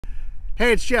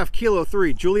Hey, it's Jeff, Kilo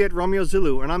 3, Juliet Romeo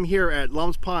Zulu, and I'm here at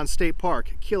Lums Pond State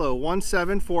Park, Kilo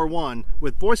 1741,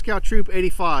 with Boy Scout Troop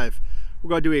 85. We're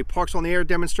going to do a Parks on the Air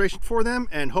demonstration for them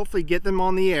and hopefully get them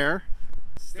on the air.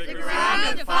 Stick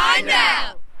around to find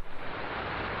out!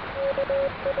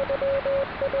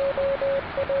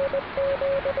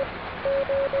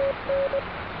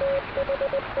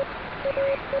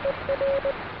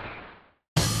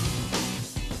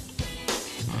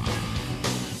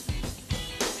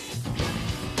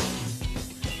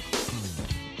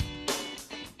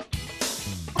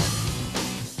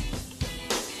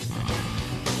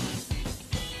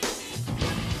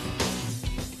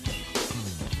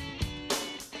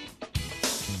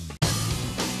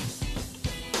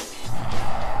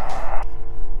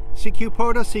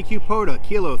 CQ POTA,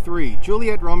 Kilo 3,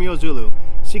 Juliet Romeo Zulu.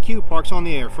 CQ Parks on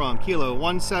the Air from Kilo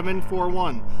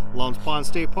 1741, Lums Pond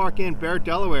State Park in Bear,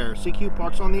 Delaware. CQ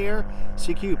Parks on the Air,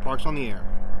 CQ Parks on the Air.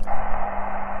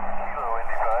 Kilo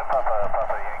Indy 5,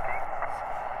 Papa Yankee.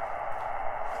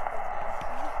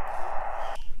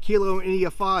 Kilo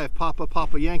India 5,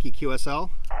 Papa Yankee, QSL.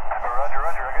 Roger,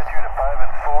 I got you to 5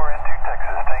 and 4 into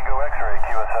Texas, Tango X-ray,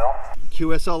 QSL.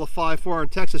 QSL of 5-4 in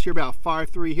Texas, you're about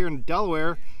 5-3 here in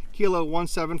Delaware. Kilo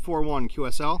 1741,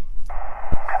 QSL.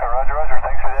 Roger,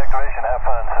 thanks for the activation, have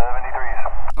fun,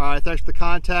 73s. Alright, thanks for the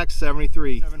contact,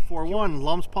 73. 741,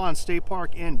 Lums Pond State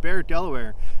Park in Bear,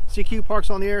 Delaware. CQ Parks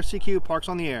on the Air, CQ Parks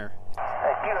on the Air.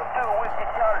 Hey, Kilo 2, Whiskey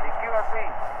Charlie, QRP.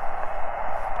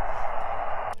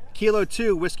 Kilo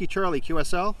 2, Whiskey Charlie,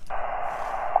 QSL.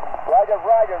 Roger,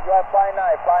 you have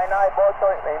 59,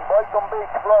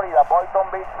 Boynton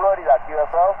Beach, Florida,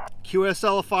 QSL.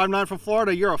 QSL of 59 from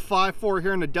Florida, you're a 5-4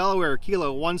 here in the Delaware,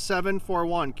 Kilo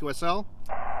 1741, QSL.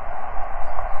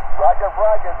 Roger,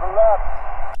 good luck.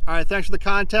 Alright, thanks for the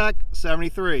contact,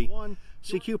 73.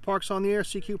 CQ Parks on the Air,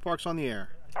 CQ Parks on the Air.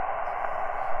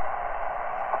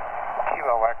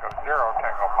 Kilo Echo 0,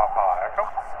 Tango Papa Echo.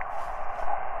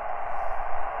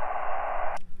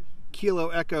 Kilo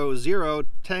Echo 0,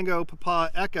 Tango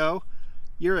Papa Echo,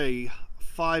 you're a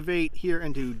 5-8 here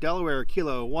into Delaware,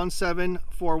 Kilo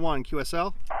 1741,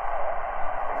 QSL.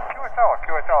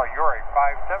 QSL, you're a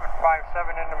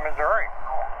 5757 into Missouri.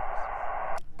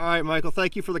 Alright, Michael,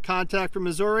 thank you for the contact from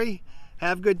Missouri.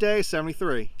 Have a good day,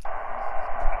 73.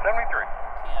 73.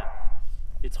 Yeah,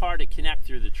 it's hard to connect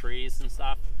through the trees and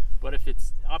stuff, but if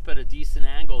it's up at a decent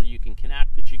angle, you can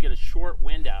connect, but you get a short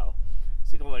window.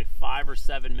 So you go like 5 or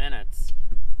 7 minutes,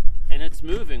 and it's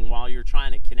moving while you're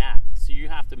trying to connect. So you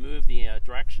have to move the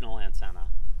directional antenna,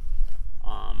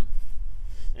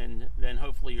 and then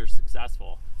hopefully you're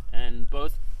successful. And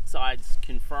both sides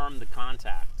confirm the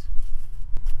contact.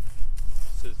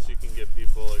 Since you can get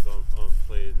people like on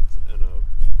planes and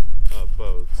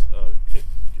boats,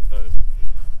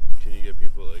 can you get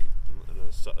people like in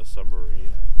a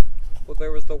submarine? Well,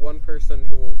 there was the one person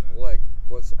who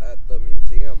was at the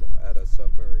museum at a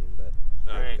submarine that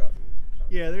had gotten.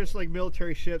 Yeah, there's like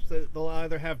military ships that they'll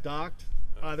either have docked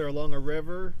either along a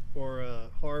river or a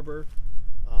harbor.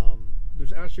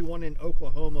 There's actually one in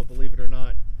Oklahoma, believe it or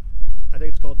not. I think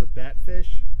it's called the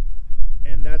Batfish,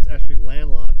 and that's actually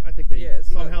landlocked. I think they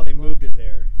somehow they moved it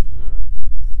there.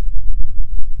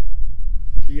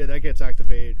 So yeah, that gets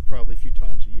activated probably a few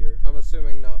times a year. I'm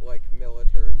assuming not like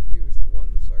military used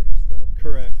ones are still.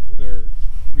 Correct. They're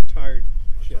retired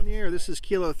ships. On the air, this is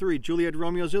Kilo 3, Juliet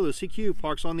Romeo Zulu, CQ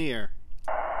Parks on the Air.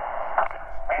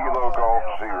 Kilo Golf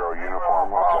 0, Uniform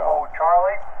Hotel.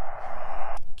 Charlie.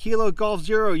 Kilo Golf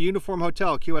 0, Uniform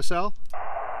Hotel, QSL.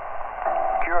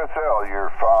 QSL,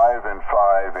 you're 5 and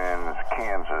 5 in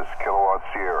Kansas, Kilowatt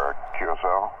Sierra,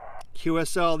 QSL.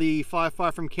 QSL, the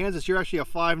 5-5 from Kansas. You're actually a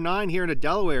 5-9 here in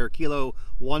Delaware, Kilo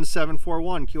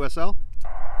 1741, QSL.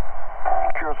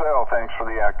 QSL, thanks for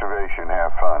the activation.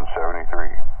 Have fun,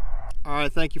 73. All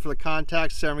right, thank you for the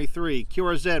contact, 73.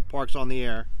 QRZ Parks on the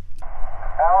Air.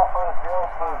 Alpha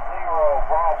Delta 0,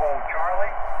 Bravo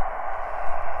Charlie.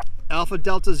 Alpha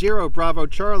Delta 0, Bravo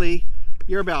Charlie.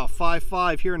 You're about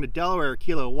 5-5 here in Delaware,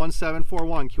 Kilo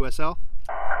 1741, QSL.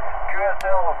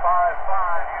 QSL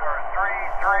 5-5, you're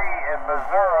 3-3 in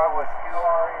Missouri with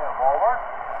QRM, over.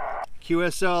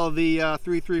 QSL, the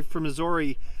 3-3 from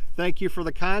Missouri. Thank you for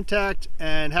the contact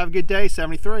and have a good day,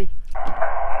 73. 73,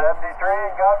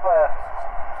 God bless.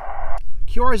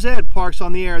 QRZ Parks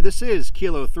on the Air. This is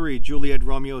Kilo 3, Juliet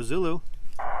Romeo Zulu.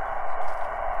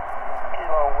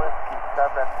 Kilo Whiskey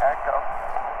 7 Echo.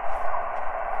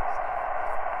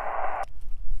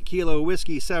 Kilo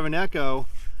Whiskey 7 Echo.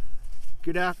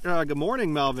 Good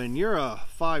morning, Melvin. You're a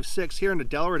 5-6 here in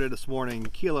Delaware this morning.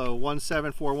 Kilo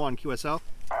 1741 QSL. QSL,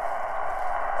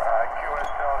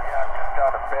 yeah, I just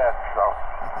got a bed, so.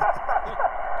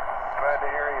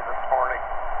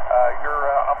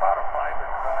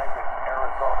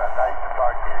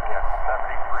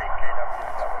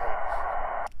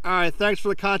 right, thanks for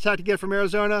the contact again from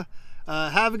Arizona.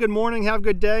 Have a good morning, have a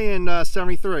good day, and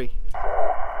 73.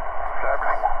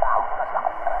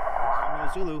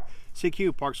 Zulu,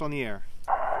 CQ, Parks on the Air.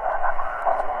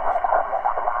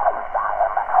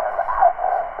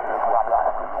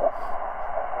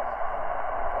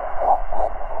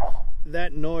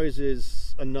 That noise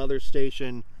is another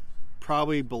station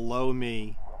probably below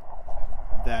me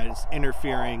that is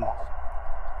interfering. Would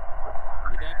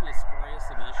that be a spurious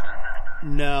emission?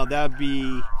 No, that would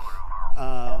be,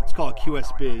 it's called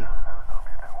QSB.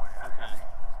 Okay.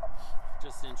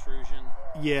 Just intrusion?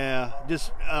 Yeah,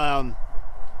 just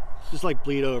like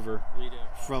bleed over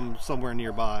from somewhere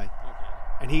nearby. Okay.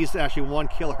 And he's actually 1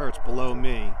 kilohertz below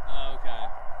me. Oh, okay.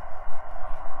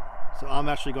 So I'm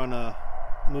actually going to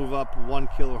move up 1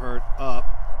 kilohertz up.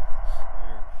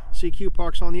 CQ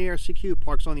Parks on the Air, CQ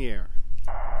Parks on the Air.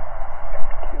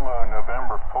 Kilo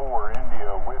November 4,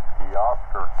 India Whiskey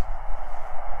Oscar.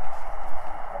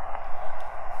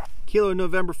 Kilo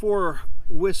November 4,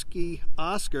 Whiskey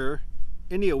Oscar,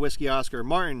 India Whiskey Oscar.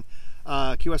 Martin,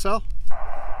 QSL?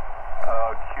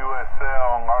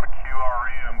 QSL, not a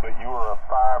QRM, but you were a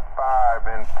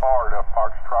 5-5 in Florida,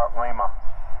 Foxtrot Lima.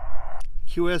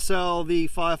 QSL, the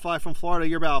 5-5 from Florida.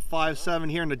 You're about 5-7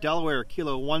 here in the Delaware.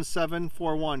 Kilo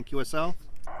 1741, QSL.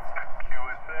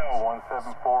 QSL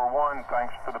 1741,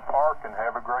 thanks for the park and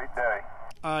have a great day.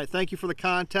 All right, thank you for the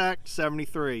contact,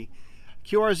 73.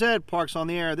 QRZ, Parks on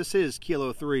the Air. This is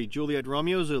Kilo 3, Juliet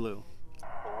Romeo Zulu.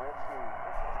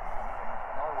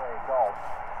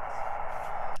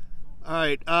 All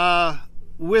right,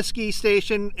 whiskey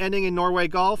station ending in Norway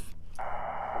Gulf.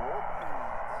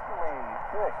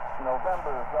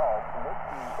 November Golf,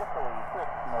 Whiskey, Italy 6,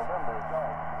 November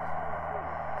Golf.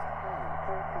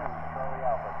 Charlie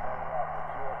Alpha,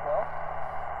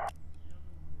 QSL.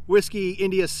 Whiskey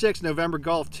India 6, November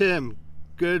Golf. Tim,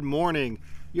 good morning.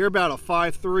 You're about a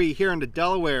 5-3 here in the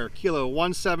Delaware. Kilo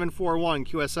 1741,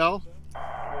 QSL. QSL, and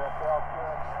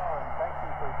thank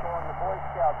you for showing the Boy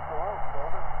Scouts the ropes,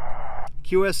 over.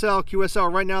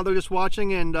 QSL, right now they're just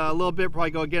watching, and a little bit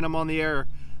probably go get them on the air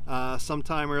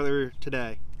sometime earlier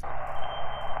today.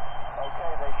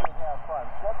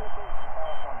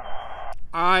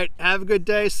 All right, have a good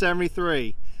day,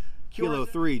 73. Kilo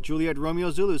 3, Juliet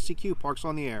Romeo Zulu, CQ, Parks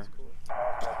on the Air.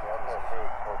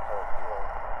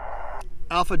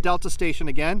 Alpha Delta Station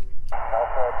again.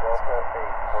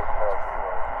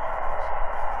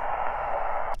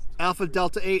 Alpha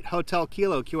Delta 8, Hotel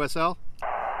Kilo, QSL.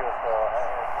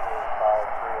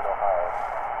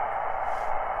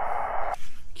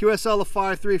 QSL a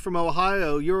 5-3 from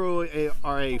Ohio. You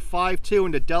are a 5-2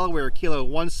 into Delaware. Kilo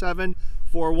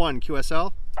 1741,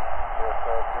 QSL.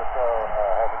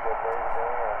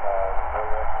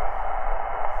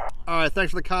 All right,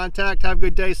 thanks for the contact. Have a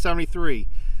good day, 73.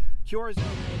 QRZ.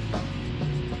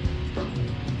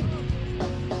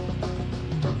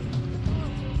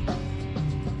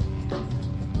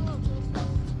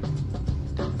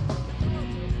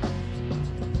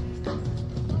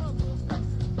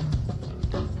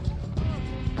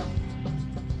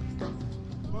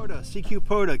 POTA, CQ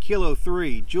POTA, Kilo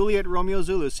 3, Juliet Romeo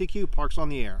Zulu, CQ, Parks on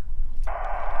the Air.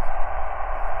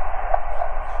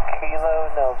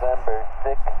 Kilo November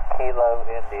 6, Kilo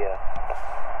India.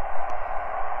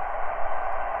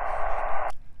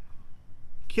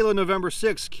 Kilo November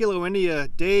 6, Kilo India.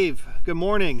 Dave, good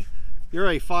morning. You're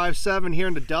a 5-7 here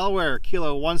in the Delaware.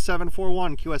 Kilo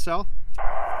 1741, QSL.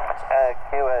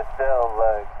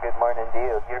 QSL, good morning to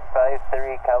you. You're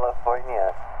 5-3,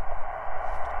 California.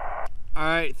 All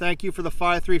right, thank you for the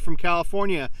 5-3 from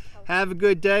California. Have a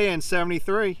good day, and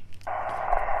 73.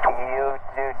 You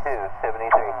do too, 73.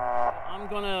 I'm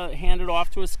going to hand it off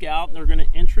to a scout, and they're going to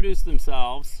introduce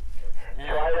themselves. Try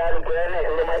that again.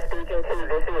 Who am I speaking to?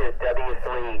 This is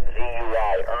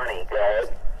W3GUY. Ernie, go ahead.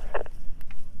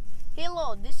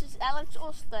 Hello, this is Alex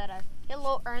Ostera.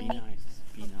 Hello, Be Ernie. nice.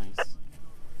 Be nice.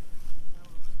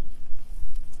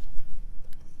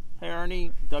 Hey,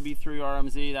 Ernie,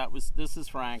 W3RMZ. This is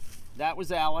Frank. That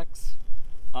was Alex.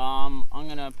 I'm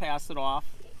going to pass it off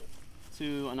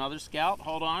to another scout.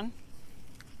 Hold on.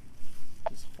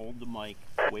 Just hold the mic.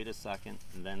 Wait a second,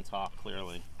 and then talk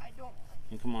clearly.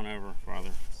 And come on over,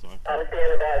 Father. So I'm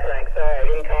standing by, Frank. Sorry, I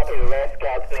didn't copy the last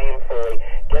scout's name fully.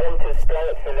 Get him to spell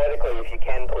it phonetically if you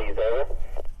can, please. Over.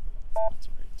 that's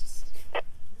all right. Just...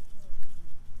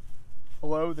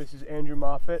 Hello, this is Andrew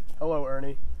Moffat. Hello,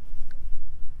 Ernie.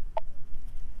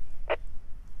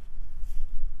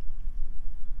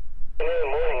 Good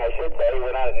morning, I should say.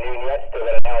 We're not at noon yet, still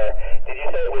an hour. Did you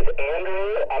say it was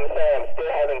Andrew? I'm sorry, I'm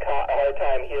still having a hard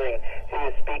time hearing who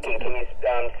is speaking. Can you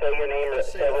say your name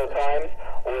several times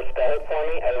or spell it for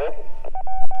me? Over.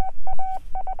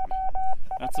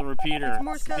 That's a repeater. It's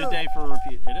Morse It's a good code. day for a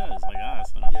repeat. It is, like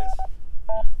us. Yes.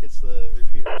 It's the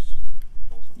repeaters.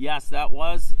 Yes, that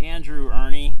was Andrew,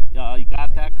 Ernie. You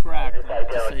got that correct.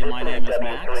 Just say my name is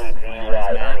Max. My name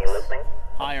is Max.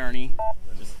 Hi, Ernie.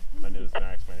 Just, My name is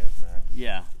Max. My name is Max.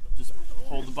 yeah, just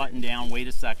hold the button down, wait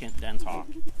a second, then talk.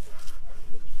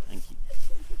 Thank you.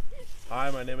 Hi,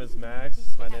 my name is Max.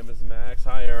 My name is Max.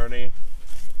 Hi, Ernie.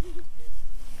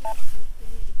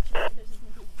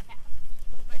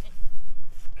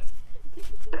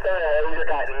 Sorry, I either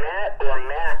got Matt or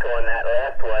Mac on that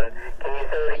last one. Can you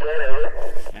say it again, over?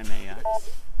 M-A-X.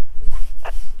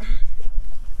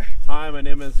 Hi, my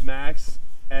name is Max.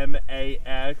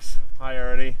 M-A-X. Hi,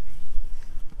 Ernie.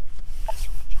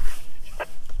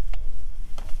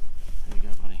 There you go,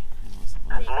 buddy.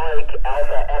 Mike,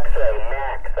 Alpha X-Ray,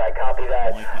 Max, I copy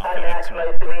that. Mike, Hi Alpha Max, X-Ray.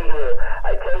 nice to meet you.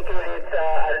 I take it it's, I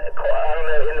don't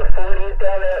know, in the 40s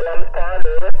down there at Lums Pond,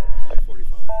 over? Like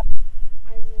 45.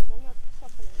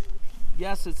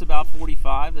 Yes, it's about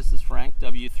 45. This is Frank,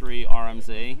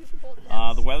 W3RMZ.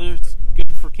 The weather's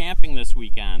good for camping this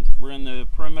weekend. We're in the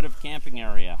primitive camping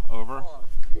area. Over.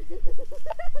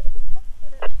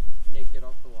 Nick, get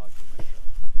off the log.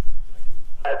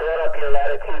 I brought up your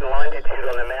latitude and longitude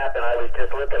on the map, and I was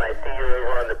just looking. I see you're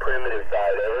over on the primitive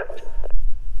side, over? If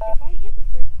I hit like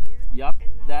right here. Yep,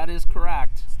 that is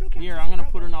correct. Here, I'm going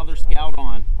to put another scout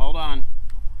on. Hold on.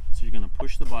 So you're going to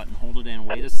push the button, hold it in,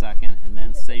 wait a second, and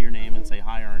then say your name and say,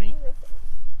 hi, Ernie.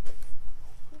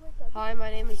 Hi, my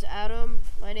name is Adam.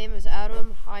 My name is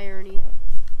Adam. Hi, Ernie.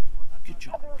 Good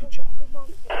job, good job.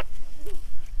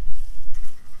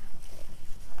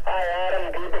 Hi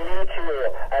Adam, good to meet you.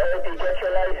 I hope you get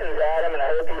your license, Adam, and I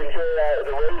hope you enjoy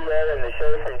the radio and the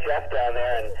show from Jeff down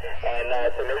there, and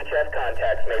some HS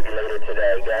contacts maybe later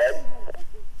today, guys.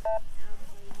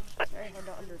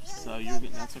 So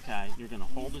that's okay. You're going to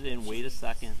hold it in, wait a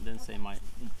second, then say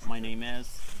my name is,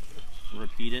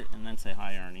 repeat it, and then say,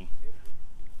 hi, Ernie.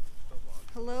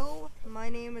 Hello, my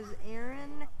name is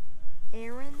Aaron.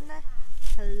 Aaron,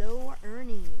 hello,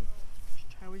 Ernie.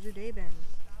 How has your day been?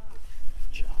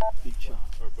 Good job, good job.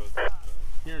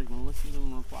 Here, you're going to listen to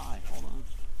them reply. Hold on.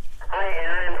 Hi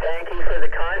Aaron, thank you for the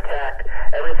contact.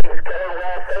 Everything's going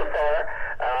well so far.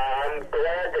 I'm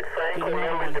glad that Frank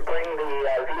remembered to bring the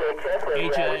VHS radio.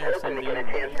 I was hoping to get a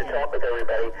chance to talk with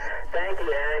everybody. Thank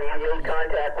you, Aaron. You made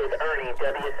contact with Ernie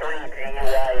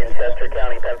W3GUY in Chester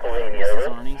County, Pennsylvania. This is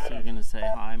Ernie, so you're going to say,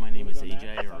 hi, my name is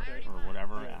AJ, or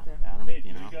whatever, Adam,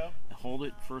 you know. Hold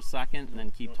it for a second, and then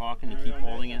keep talking, and keep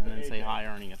holding it, and then say, hi,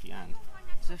 Ernie, at the end.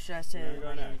 So should I say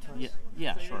my name twice?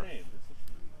 Yeah, sure.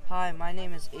 Hi, my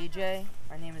name is AJ.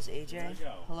 My name is AJ.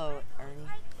 Hello, Ernie.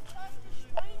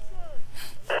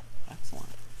 Excellent.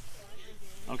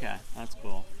 Okay, that's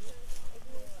cool.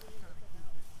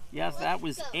 Yes, that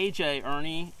was AJ,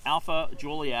 Ernie, Alpha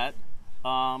Juliet.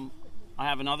 I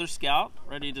have another scout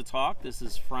ready to talk. This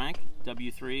is Frank,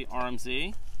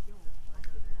 W3RMZ.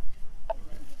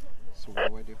 So what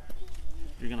do I do?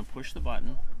 You're going to push the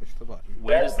button. Push the button.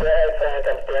 Wait a Yes, second. Frank,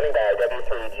 I'm standing by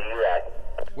W3GUY.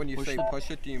 When you say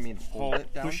push it, do you mean hold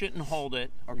it down? Push it and hold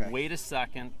it. Okay. Wait a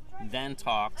second, then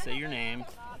talk. Say your name,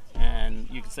 and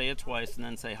you can say it twice, and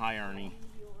then say, hi, Ernie.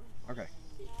 Okay.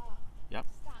 Yep.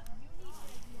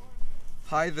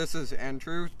 Hi, this is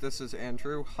Andrew. This is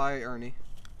Andrew. Hi, Ernie.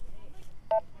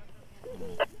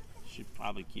 Should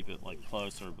probably keep it like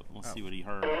closer, but we'll see what he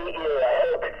heard. I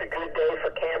hope it's a good day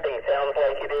for camping. Sounds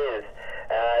like it is.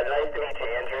 Nice to meet you,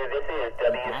 Andrew. This is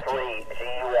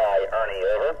W3GUY. Ernie,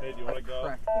 over. Hey, do you want to go? I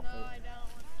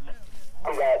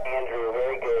got Andrew.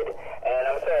 Very good. And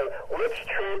I'm sorry, which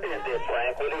troop is this,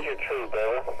 Frank? What is your troop,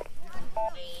 over?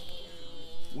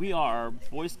 We are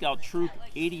Boy Scout Troop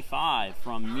 85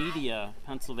 from Media,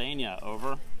 Pennsylvania.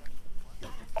 Over.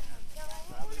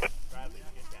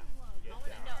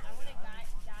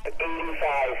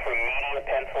 85 from Media,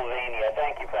 Pennsylvania.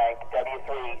 Thank you, Frank.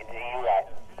 W3GUY.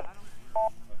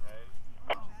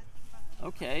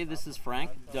 Okay, this is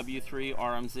Frank,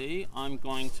 W3RMZ. I'm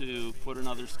going to put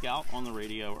another scout on the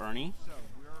radio, Ernie.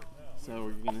 So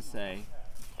we're going to say,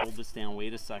 hold this down,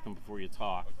 wait a second before you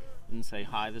talk, and say,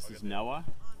 hi, this is Noah.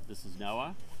 This is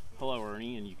Noah. Hello,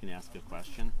 Ernie, and you can ask a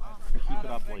question. And keep it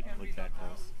up like that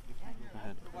close. Go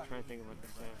ahead. I'm trying to think of what to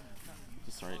say.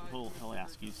 Just right. He'll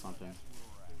ask you something.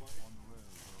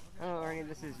 Hello, Ernie.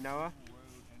 This is Noah.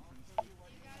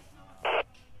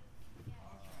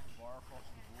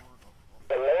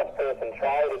 The last person,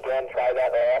 try it again. Try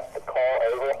that last call,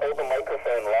 over. Hold the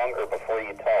microphone longer before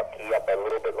you talk. Key up a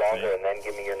little bit longer and then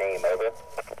give me your name, over.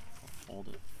 Hold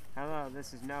it. Hello,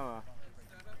 this is Noah.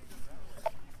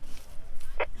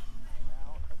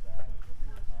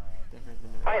 different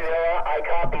than Hi, Noah. I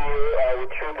copy you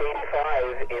with Troop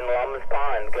 85 in Lums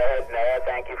Pond. Go ahead, Noah.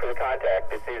 Thank you for the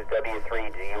contact. This is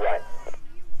W3GUY.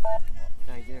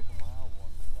 Thank you.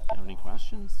 Have any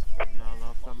questions? No,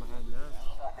 off the top of my head now.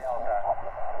 Delta.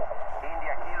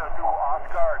 India Kilo 2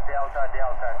 Oscar Delta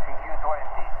Delta CQ20.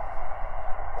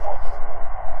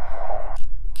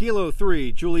 Kilo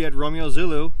 3, Juliet Romeo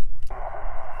Zulu.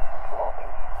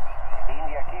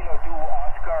 India Kilo 2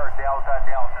 Oscar Delta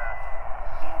Delta.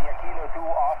 India Kilo 2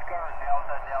 Oscar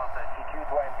Delta Delta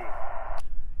CQ20.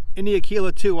 India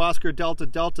Kilo 2, Oscar Delta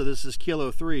Delta. This is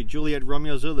Kilo 3, Juliet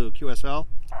Romeo Zulu, QSL.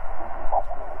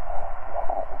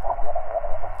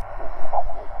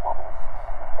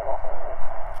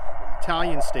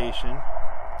 Italian station.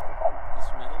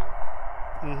 This middle?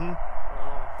 Mm-hmm.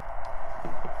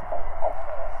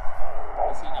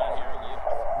 Is he not hearing you?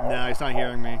 No, he's not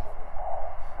hearing me.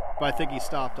 But I think he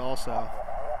stopped also.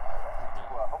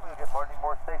 Hopefully we'll get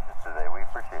more stations today. We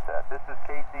appreciate that. This is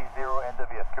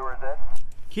KC0NWS. QRZ.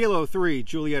 Kilo 3,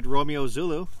 Juliet Romeo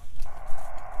Zulu.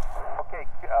 Okay,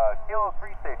 Kilo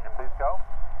 3 station, please go.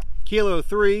 Kilo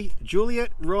 3,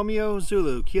 Juliet Romeo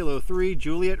Zulu. Kilo 3,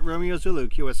 Juliet Romeo Zulu,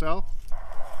 QSL.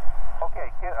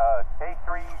 Okay,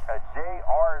 K3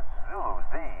 JR Zulu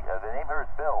Z. The name here is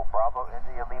Bill. Bravo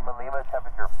India Lima Lima.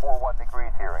 Temperature 41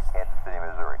 degrees here in Kansas City,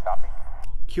 Missouri. Copy.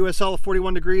 QSL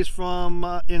 41 degrees from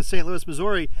in St. Louis,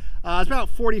 Missouri. It's about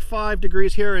 45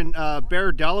 degrees here in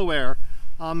Bear, Delaware.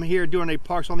 I'm here doing a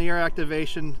Parks on the Air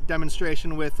activation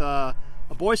demonstration with a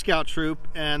Boy Scout troop,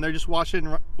 and they're just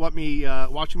watching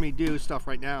me do stuff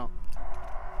right now.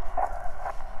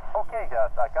 Okay,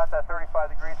 I got that 35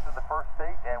 degrees for the first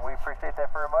state, and we appreciate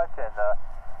that very much. And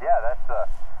yeah, that's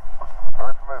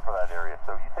very familiar for that area.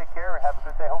 So you take care and have a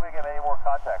good day. Hope we get many more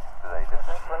contacts today.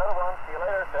 Thanks for another one. See you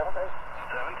later. 7-3.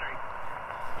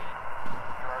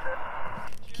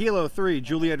 Kilo 3,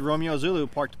 Juliet Romeo Zulu,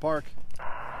 park to park.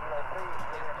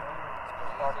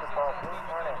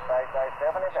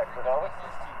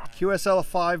 QSL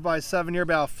 5x7 near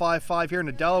about 5-5 here in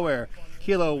the Delaware.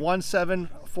 Kilo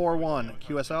 1741,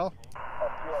 QSL. Out of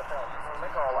Kilo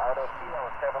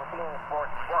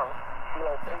 1741,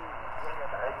 Kilo 3,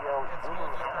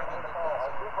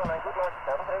 good luck,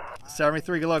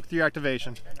 73, good luck with your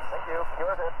activation. Thank you.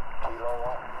 Kilo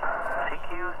 1.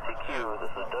 CQ,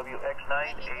 this is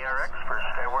WX9ARX for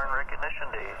Skywarn Recognition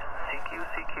Day.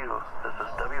 CQ, this is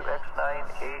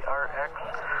WX9ARX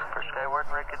for Skywarn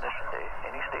Recognition Day.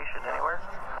 Any station, anywhere?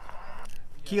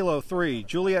 Kilo 3,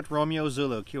 Juliet Romeo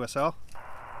Zulu, QSL.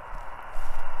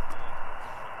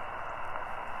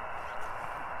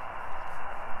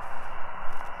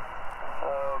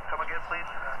 Come again, please.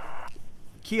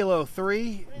 Kilo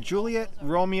 3, Juliet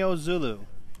Romeo Zulu.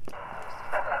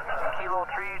 Kilo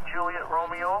 3, Juliet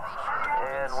Romeo.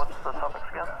 And what's the suffix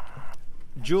again?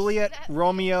 Juliet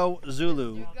Romeo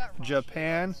Zulu,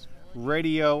 Japan,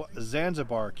 Radio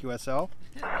Zanzibar, QSL.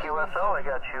 QSL, I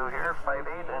got you here,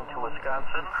 5'8" into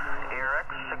Wisconsin, ARX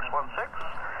 616,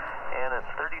 and it's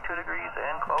 32 degrees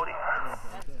and cloudy.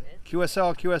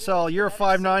 QSL, you're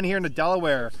 5'9" here in the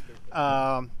Delaware,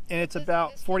 and it's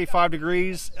about 45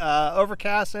 degrees,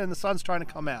 overcast, and the sun's trying to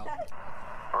come out.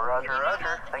 Roger,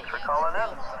 thanks for calling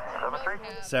in,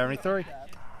 73.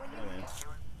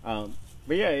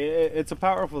 But yeah, it's a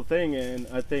powerful thing, and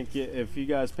I think if you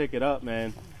guys pick it up,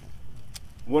 man,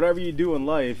 whatever you do in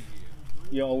life,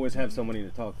 you always have somebody to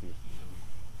talk to.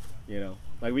 You know,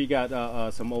 like we got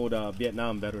some old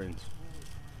Vietnam veterans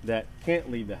that can't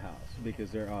leave the house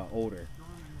because they're older,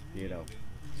 you know.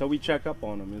 So we check up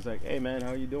on them. It's like, hey man,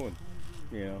 how you doing?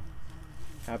 You know,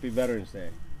 happy Veterans Day.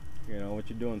 You know, what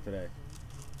you doing today?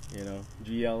 You know,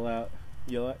 did you yell at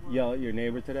your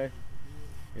neighbor today?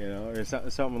 You know, or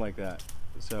something like that.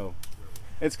 So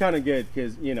it's kind of good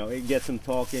because, you know, it gets them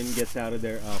talking, gets out of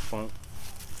their funk,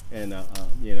 and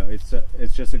you know,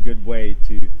 it's just a good way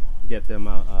to get them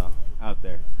out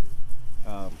there.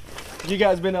 You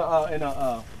guys been in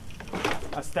a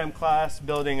STEM class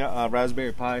building a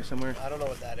Raspberry Pi somewhere? I don't know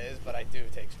what that is, but I do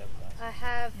take STEM class. I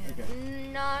have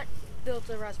not built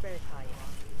a Raspberry Pi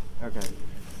yet. Okay.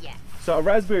 Yeah. So a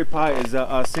Raspberry Pi is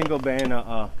a single band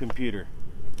computer,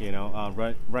 you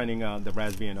know, running the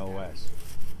Raspbian OS,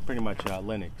 pretty much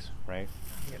Linux, right?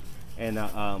 Yep. And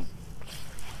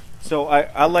so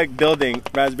I like building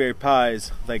Raspberry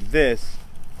Pis like this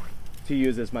to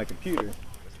use as my computer.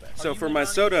 So for my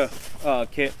soda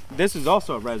kit, this is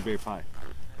also a Raspberry Pi.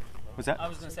 What's that? I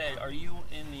was gonna say, are you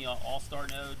in the All-Star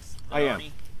nodes? I am.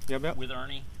 Ernie? Yep. With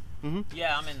Ernie? Mm-hmm.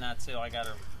 Yeah, I'm in that too. I got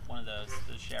one of those,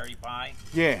 the Sherry Pi.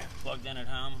 Yeah. Plugged in at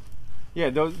home. Yeah,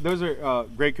 those are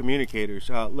great communicators,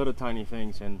 little tiny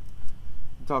things, and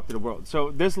talk to the world.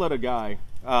 So this little guy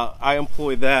I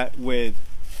employ that with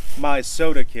my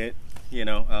soda kit. You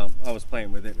know, I was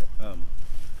playing with it a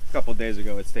couple days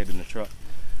ago. It stayed in the truck.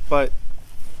 But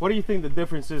what do you think the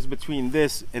difference is between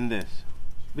this and this,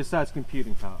 besides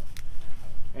computing power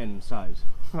and size,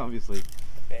 obviously?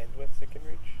 Bandwidth it can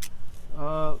reach?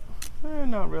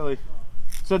 Not really.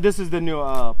 So this is the new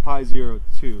Pi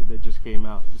 02 that just came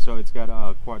out. So it's got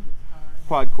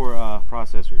quad core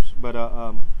processors.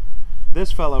 But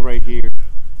this fella right here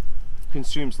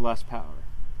consumes less power.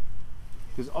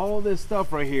 Because all this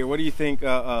stuff right here, what do you think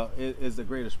is the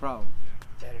greatest problem?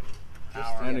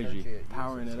 Energy.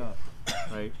 Powering it up,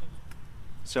 right?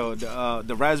 So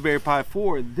the Raspberry Pi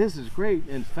 4, this is great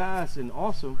and fast and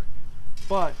awesome,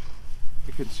 but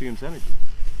it consumes energy.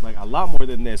 Like a lot more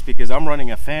than this, because I'm running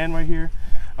a fan right here.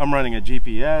 I'm running a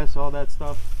GPS, all that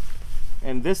stuff.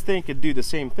 And this thing could do the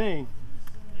same thing,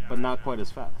 but not quite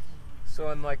as fast. So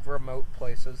in like remote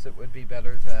places, it would be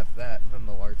better to have that than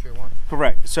the larger one?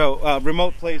 Correct. So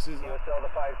remote places. USL to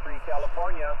 53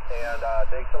 California, and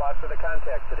thanks a lot for the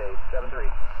contact today. 73.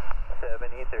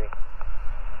 73.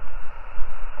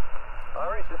 All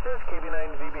right, this is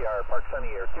KB9VBR, Parks on the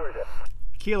Air. QRZ.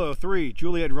 Kilo 3,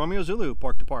 Juliet Romeo Zulu,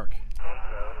 Park to Park.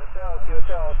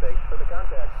 QSL, thanks for the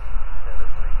contact.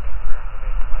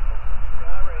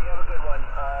 All right, you have a good one.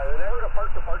 Remember to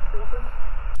Park to Park station?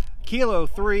 Kilo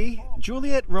 3,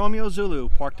 Juliet Romeo Zulu,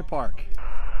 Park to Park.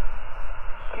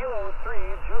 Kilo 3,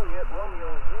 Juliet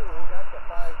Romeo Zulu, got the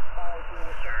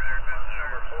 553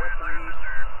 number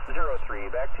 4303.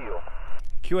 Back to you.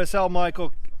 QSL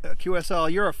Michael,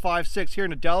 QSL, you're a 5-6 here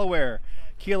in Delaware.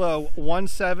 Kilo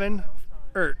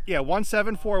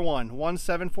 1741,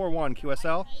 1741 QSL.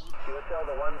 QSL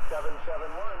to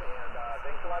 1771, and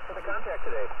thanks a lot for the contact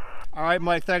today. All right,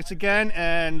 Mike, thanks again,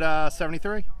 and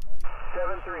 73.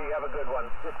 73, have a good one.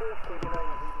 This is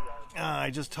KB9VBR. I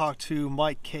just talked to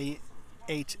Mike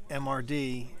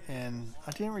K8MRD, and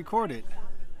I didn't record it.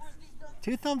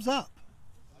 2 thumbs up.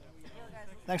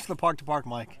 Thanks for the Park to Park,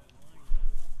 Mike.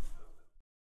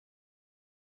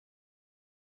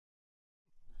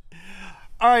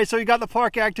 All right, so you got the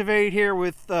park activated here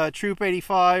with Troop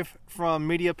 85 from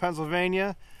Media,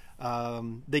 Pennsylvania.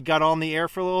 They got on the air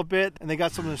for a little bit, and they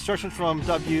got some instructions from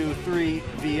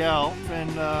W3VL,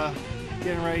 and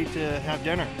getting ready to have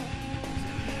dinner.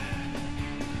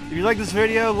 If you like this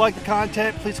video, like the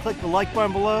content, please click the like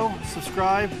button below,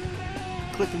 subscribe,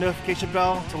 click the notification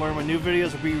bell to learn when new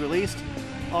videos will be released.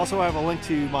 Also, I have a link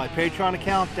to my Patreon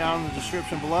account down in the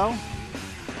description below.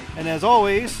 And as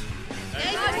always,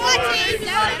 thanks for watching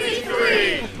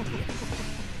W3.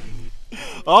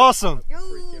 Awesome.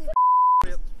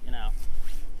 You know,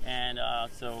 and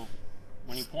so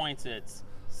when he points, it's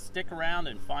stick around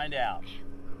and find out.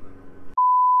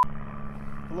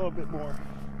 A little bit more.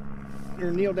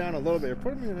 Or kneel down a little bit.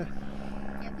 Put him in a...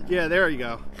 Yeah, there you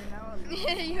go.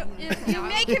 You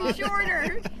make him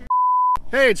shorter.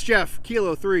 Hey, it's Jeff,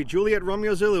 Kilo 3, Juliet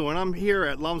Romeo Zulu, and I'm here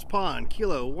at Lums Pond,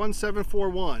 Kilo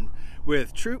 1741,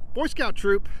 with Boy Scout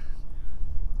Troop.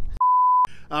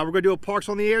 We're going to do a Parks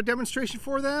on the Air demonstration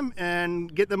for them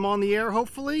and get them on the air,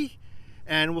 hopefully,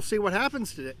 and we'll see what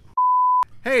happens today.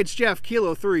 Hey, it's Jeff,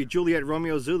 Kilo 3, Juliet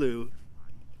Romeo Zulu.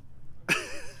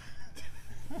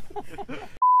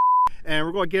 And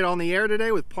we're going to get on the air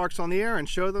today with Parks on the Air and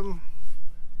show them.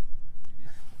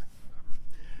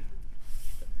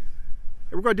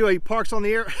 We're going to do a Parks on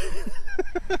the Air.